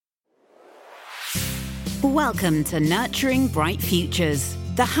Welcome to Nurturing Bright Futures,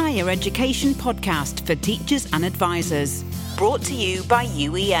 the higher education podcast for teachers and advisors, brought to you by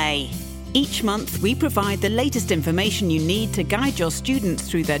UEA. Each month, we provide the latest information you need to guide your students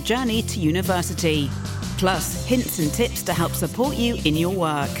through their journey to university, plus hints and tips to help support you in your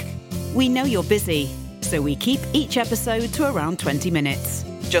work. We know you're busy, so we keep each episode to around 20 minutes,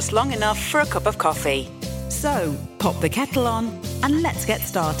 just long enough for a cup of coffee. So, pop the kettle on and let's get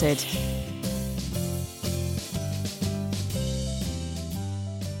started.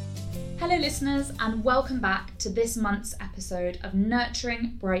 Hello listeners, and welcome back to this month's episode of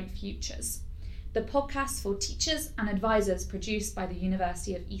Nurturing Bright Futures, the podcast for teachers and advisors produced by the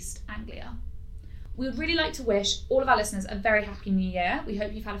University of East Anglia. We would really like to wish all of our listeners a very happy new year. We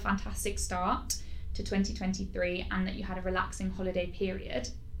hope you've had a fantastic start to 2023 and that you had a relaxing holiday period.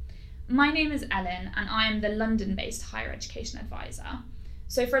 My name is Ellen and I am the London-based higher education advisor.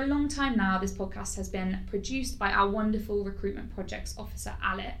 So for a long time now, this podcast has been produced by our wonderful recruitment projects officer,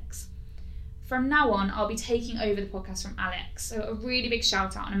 Alex. From now on, I'll be taking over the podcast from Alex. So a really big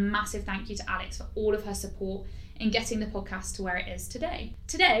shout out and a massive thank you to Alex for all of her support in getting the podcast to where it is today.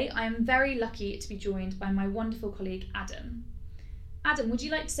 Today, I am very lucky to be joined by my wonderful colleague, Adam. Adam, would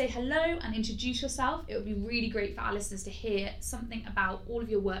you like to say hello and introduce yourself? It would be really great for our listeners to hear something about all of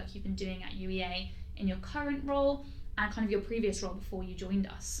your work you've been doing at UEA in your current role and kind of your previous role before you joined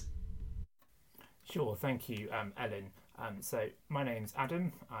us. Sure, thank you, Ellen. So my name's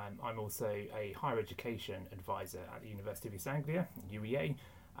Adam. I'm also a higher education advisor at the University of East Anglia, UEA,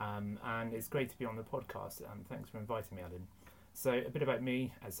 and it's great to be on the podcast. Thanks for inviting me, Ellen. So a bit about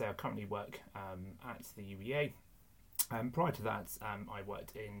me, as I currently work at the UEA. Prior to that, I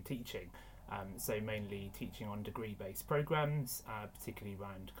worked in teaching, so mainly teaching on degree-based programmes, particularly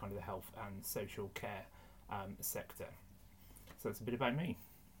around kind of the health and social care sector. So that's a bit about me.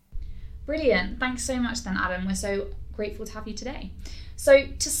 Brilliant. Thanks so much then, Adam. We're so grateful to have you today. So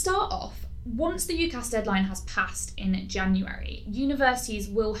to start off, once the UCAS deadline has passed in January, universities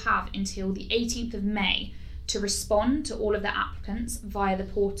will have until the 18th of May to respond to all of their applicants via the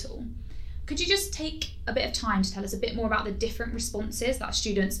portal. Could you just take a bit of time to tell us a bit more about the different responses that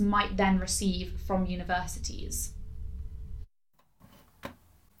students might then receive from universities?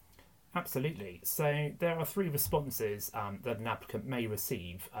 Absolutely. So there are three responses that an applicant may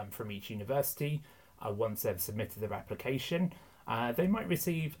receive from each university once they've submitted their application. They might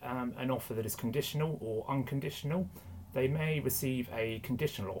receive an offer that is conditional or unconditional. They may receive a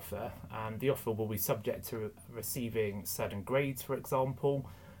conditional offer. The offer will be subject to receiving certain grades, for example.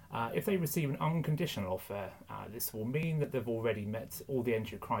 If they receive an unconditional offer, this will mean that they've already met all the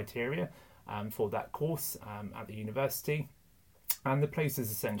entry criteria for that course at the university, and the place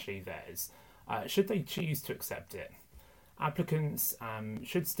is essentially theirs, should they choose to accept it. Applicants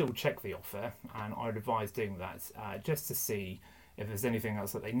should still check the offer, and I would advise doing that just to see if there's anything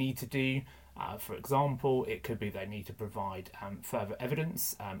else that they need to do. For example, it could be they need to provide further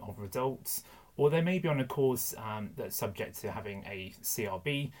evidence of results, or they may be on a course that's subject to having a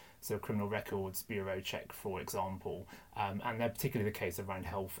CRB, so a Criminal Records Bureau check, for example, and they're particularly the case around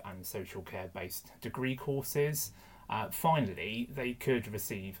health and social care based degree courses. Finally, they could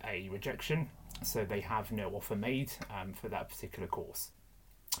receive a rejection, so they have no offer made for that particular course.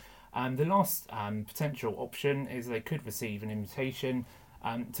 The last potential option is they could receive an invitation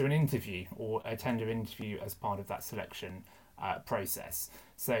to an interview or attend an interview as part of that selection process.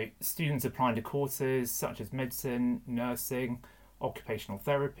 So students applying to courses such as medicine, nursing, occupational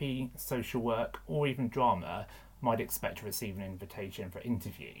therapy, social work, or even drama might expect to receive an invitation for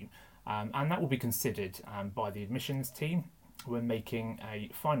interview. And that will be considered by the admissions team when making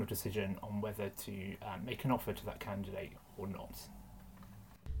a final decision on whether to make an offer to that candidate or not.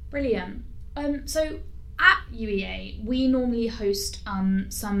 Brilliant. So at UEA, we normally host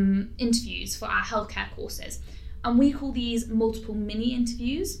some interviews for our healthcare courses, and we call these multiple mini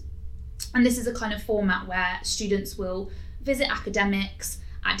interviews. And this is a kind of format where students will visit academics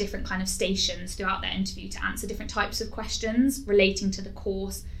at different kind of stations throughout their interview to answer different types of questions relating to the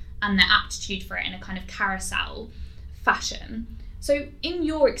course and their aptitude for it in a kind of carousel fashion. So in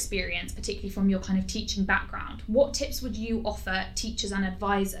your experience, particularly from your kind of teaching background, what tips would you offer teachers and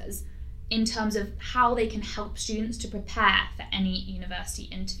advisors in terms of how they can help students to prepare for any university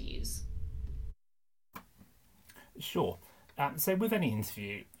interviews? Sure. So with any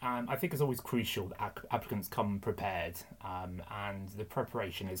interview, I think it's always crucial that applicants come prepared, and the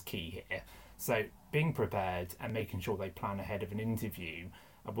preparation is key here. So being prepared and making sure they plan ahead of an interview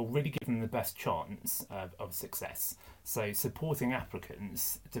will really give them the best chance of success. So supporting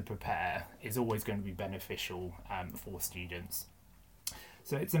applicants to prepare is always going to be beneficial for students.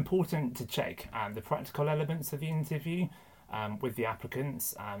 So it's important to check the practical elements of the interview with the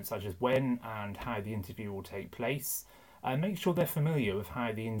applicants, such as when and how the interview will take place. Make sure they're familiar with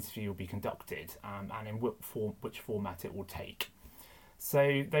how the interview will be conducted and in which format it will take.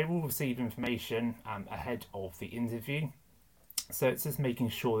 So they will receive information ahead of the interview. So it's just making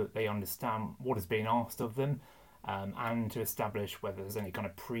sure that they understand what is being asked of them and to establish whether there's any kind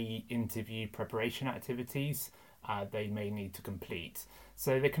of pre-interview preparation activities they may need to complete.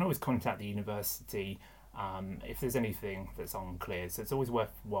 So they can always contact the university if there's anything that's unclear. So it's always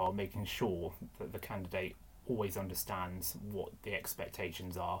worthwhile making sure that the candidate always understands what the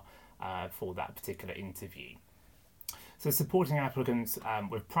expectations are for that particular interview. So supporting applicants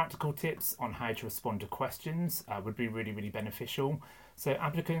with practical tips on how to respond to questions would be really, really beneficial. So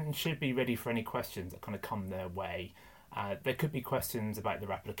applicants should be ready for any questions that kind of come their way. There could be questions about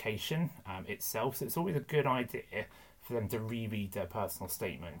their application itself, so it's always a good idea for them to reread their personal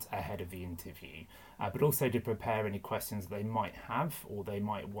statement ahead of the interview, but also to prepare any questions they might have or they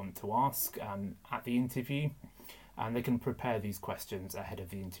might want to ask at the interview, and they can prepare these questions ahead of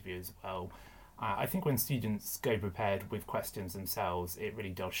the interview as well. I think when students go prepared with questions themselves, it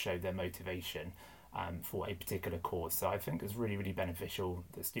really does show their motivation for a particular course. So I think it's really, really beneficial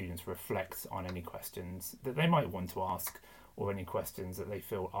that students reflect on any questions that they might want to ask or any questions that they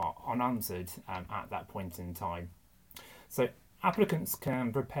feel are unanswered at that point in time. So applicants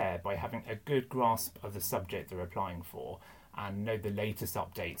can prepare by having a good grasp of the subject they're applying for and know the latest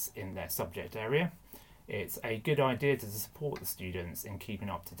updates in their subject area. It's a good idea to support the students in keeping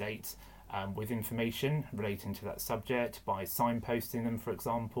up to date with information relating to that subject by signposting them, for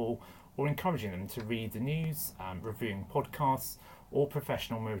example, or encouraging them to read the news, reviewing podcasts or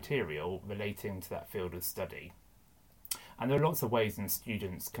professional material relating to that field of study. And there are lots of ways that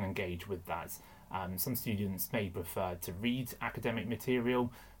students can engage with that. Some students may prefer to read academic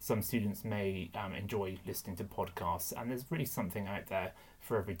material, some students may enjoy listening to podcasts, and there's really something out there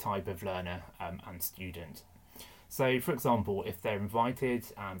for every type of learner and student. So, for example, if they're invited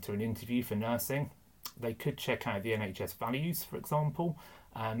to an interview for nursing, they could check out the NHS values, for example,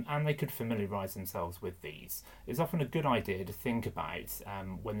 and they could familiarise themselves with these. It's often a good idea to think about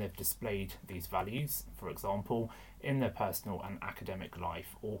when they've displayed these values, for example, in their personal and academic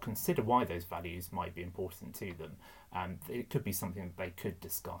life, or consider why those values might be important to them. It could be something that they could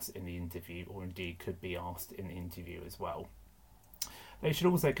discuss in the interview, or indeed could be asked in the interview as well. They should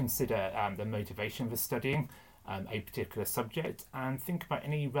also consider the motivation for studying a particular subject and think about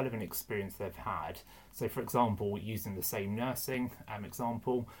any relevant experience they've had. So, for example, using the same nursing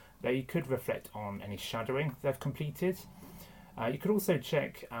example, they could reflect on any shadowing they've completed. You could also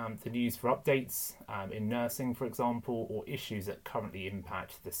check the news for updates in nursing, for example, or issues that currently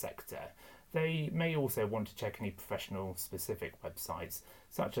impact the sector. They may also want to check any professional specific websites,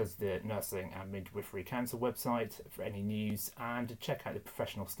 such as the Nursing and Midwifery Council website for any news, and to check out the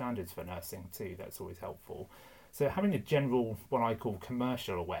professional standards for nursing too. That's always helpful. So having a general, what I call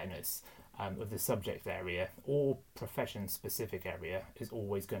commercial awareness of the subject area or profession specific area is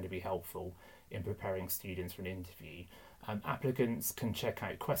always going to be helpful in preparing students for an interview. Applicants can check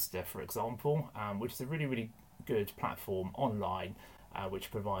out Questa, for example, which is a really, really good platform online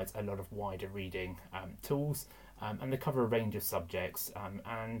which provides a lot of wider reading tools, and they cover a range of subjects,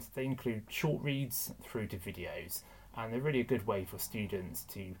 and they include short reads through to videos, and they're really a good way for students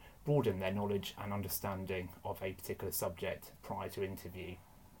to broaden their knowledge and understanding of a particular subject prior to interview.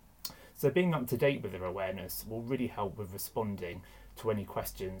 So being up to date with their awareness will really help with responding to any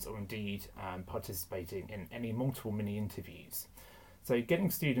questions or indeed participating in any multiple mini interviews. So getting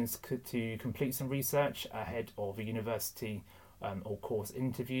students to complete some research ahead of a university or course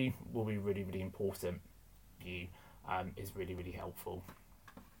interview will be really, really important. Is really, really helpful.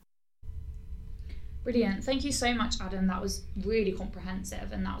 Brilliant. Thank you so much, Adam. That was really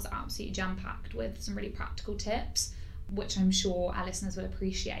comprehensive and that was absolutely jam-packed with some really practical tips, which I'm sure our listeners will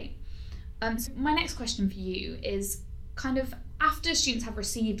appreciate. So my next question for you is kind of after students have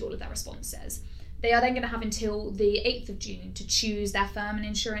received all of their responses, they are then going to have until the 8th of June to choose their firm and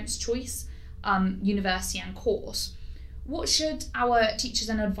insurance choice, university and course. What should our teachers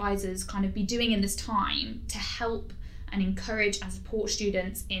and advisors kind of be doing in this time to help and encourage and support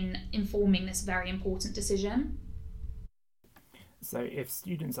students in informing this very important decision? So if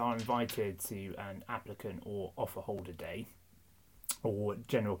students are invited to an applicant or offer holder day or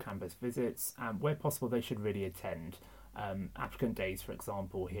general campus visits, where possible they should really attend. Applicant days, for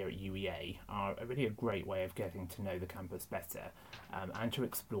example, here at UEA are really a great way of getting to know the campus better and to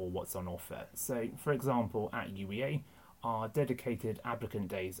explore what's on offer. So for example, at UEA, Our dedicated applicant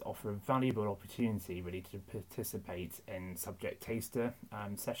days offer a valuable opportunity really to participate in subject taster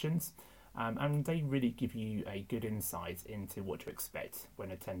sessions, and they really give you a good insight into what to expect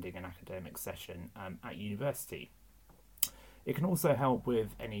when attending an academic session at university. It can also help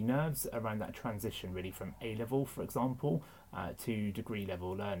with any nerves around that transition really from A-level, for example, to degree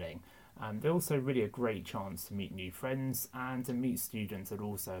level learning. They're also really a great chance to meet new friends and to meet students that are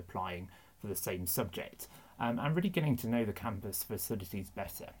also applying for the same subject, and really getting to know the campus facilities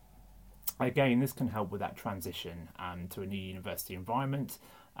better. Again, this can help with that transition to a new university environment,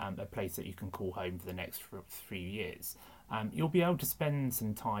 a place that you can call home for the next few years. You'll be able to spend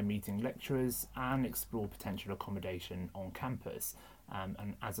some time meeting lecturers and explore potential accommodation on campus,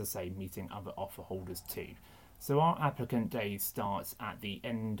 and as I say, meeting other offer holders too. So our applicant days start at the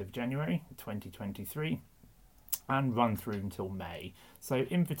end of January 2023 and run through until May. So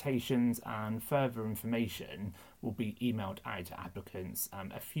invitations and further information will be emailed out to applicants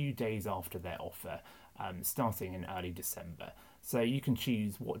a few days after their offer, starting in early December. So you can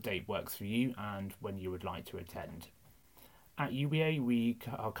choose what date works for you and when you would like to attend. At UEA, we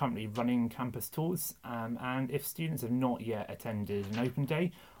are currently running campus tours, and if students have not yet attended an open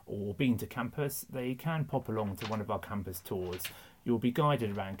day or been to campus, they can pop along to one of our campus tours. You'll be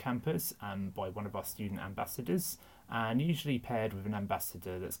guided around campus by one of our student ambassadors, and usually paired with an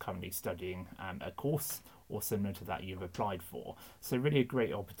ambassador that's currently studying a course or similar to that you've applied for. So really a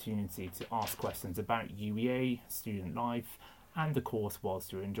great opportunity to ask questions about UEA, student life, and the course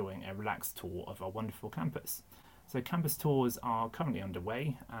whilst you're enjoying a relaxed tour of our wonderful campus. So campus tours are currently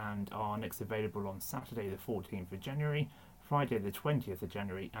underway and are next available on Saturday the 14th of January, Friday the 20th of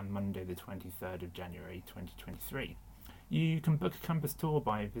January and Monday the 23rd of January 2023. You can book a campus tour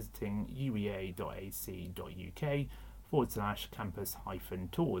by visiting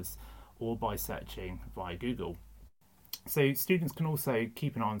uea.ac.uk/campus-tours or by searching via Google. So students can also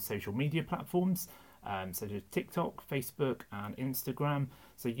keep an eye on social media platforms such as TikTok, Facebook and Instagram.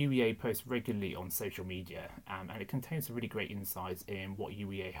 So UEA posts regularly on social media, and it contains some really great insights in what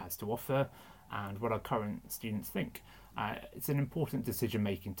UEA has to offer and what our current students think. It's an important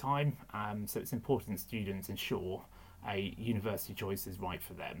decision-making time, so it's important students ensure a university choice is right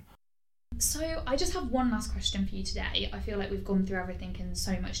for them. So I just have one last question for you today. I feel like we've gone through everything in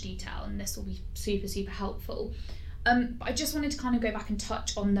so much detail and this will be super helpful. But I just wanted to kind of go back and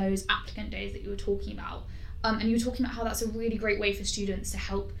touch on those applicant days that you were talking about. And you were talking about how that's a really great way for students to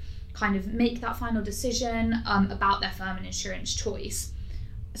help kind of make that final decision about their firm and insurance choice.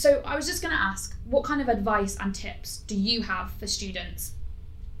 So I was just going to ask, what kind of advice and tips do you have for students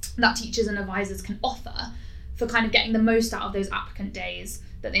that teachers and advisors can offer for kind of getting the most out of those applicant days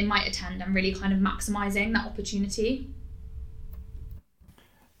that they might attend and really kind of maximising that opportunity?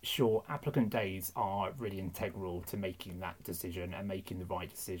 Sure, applicant days are really integral to making that decision and making the right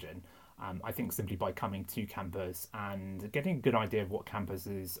decision. I think simply by coming to campus and getting a good idea of what campus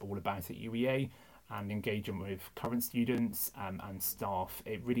is all about at UEA and engaging with current students and staff,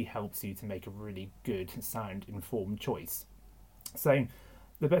 it really helps you to make a really good, sound, informed choice. So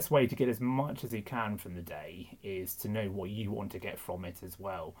the best way to get as much as you can from the day is to know what you want to get from it as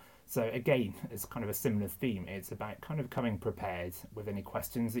well. So again, it's kind of a similar theme. It's about kind of coming prepared with any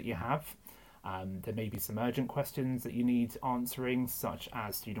questions that you have. There may be some urgent questions that you need answering, such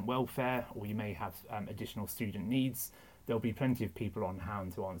as student welfare, or you may have additional student needs. There'll be plenty of people on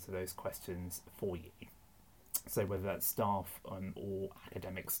hand to answer those questions for you. So whether that's staff or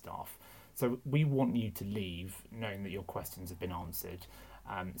academic staff. So we want you to leave knowing that your questions have been answered,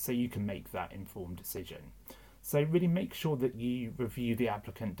 so you can make that informed decision. So really make sure that you review the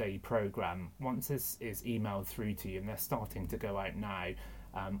applicant day programme once this is emailed through to you, and they're starting to go out now.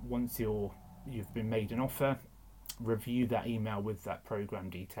 Once you've been made an offer, review that email with that programme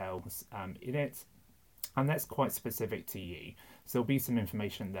details in it, and that's quite specific to you. So there'll be some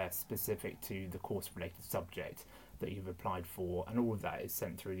information there specific to the course related subject that you've applied for, and all of that is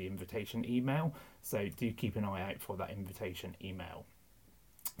sent through the invitation email, so do keep an eye out for that invitation email.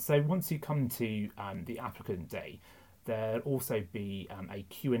 So once you come to the applicant day, there'll also be a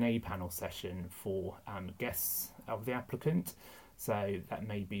Q&A panel session for guests of the applicant. So that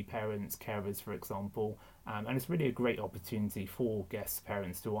may be parents, carers, for example, and it's really a great opportunity for guests,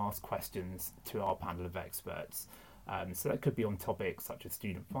 parents to ask questions to our panel of experts. So that could be on topics such as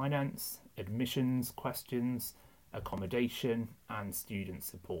student finance, admissions questions, accommodation and student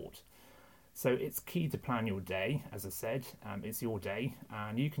support. So it's key to plan your day. As I said, it's your day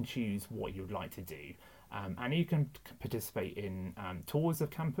and you can choose what you would like to do. And you can participate in tours of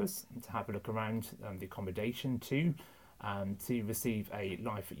campus to have a look around the accommodation too, to receive a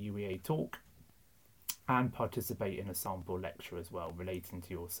Life at UEA talk. and participate in a sample lecture as well relating to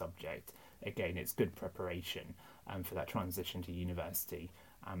your subject. Again, it's good preparation for that transition to university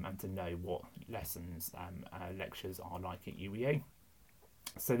and to know what lessons lectures are like at UEA.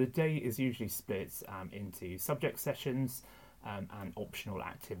 So the day is usually split into subject sessions and optional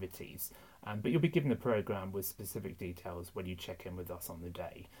activities, but you'll be given the programme with specific details when you check in with us on the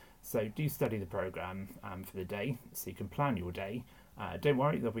day. So do study the programme for the day so you can plan your day. Don't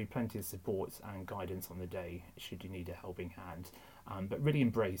worry, there'll be plenty of support and guidance on the day should you need a helping hand, but really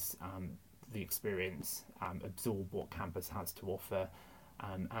embrace the experience, absorb what campus has to offer,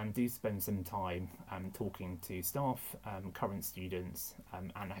 and do spend some time talking to staff, current students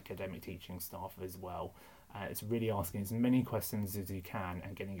and academic teaching staff as well. It's really asking as many questions as you can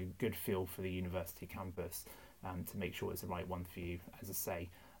and getting a good feel for the university campus to make sure it's the right one for you. As I say,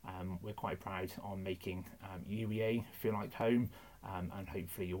 we're quite proud on making UEA feel like home, and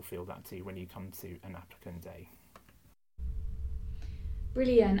hopefully you'll feel that too when you come to an applicant day.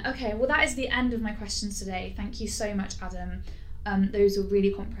 Brilliant. Okay, well that is the end of my questions today. Thank you so much, Adam. Those were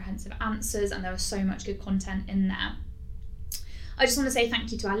really comprehensive answers and there was so much good content in there. I just want to say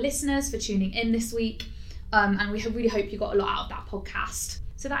thank you to our listeners for tuning in this week, and we really hope you got a lot out of that podcast.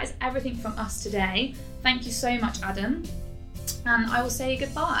 So that is everything from us today. Thank you so much, Adam, and I will say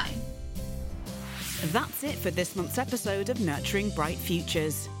goodbye. That's it for this month's episode of Nurturing Bright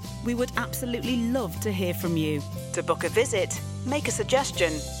Futures. We would absolutely love to hear from you. To book a visit, make a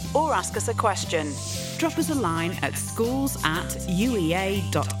suggestion, or ask us a question, drop us a line at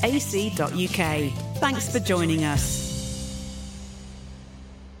schools@uea.ac.uk. Thanks for joining us.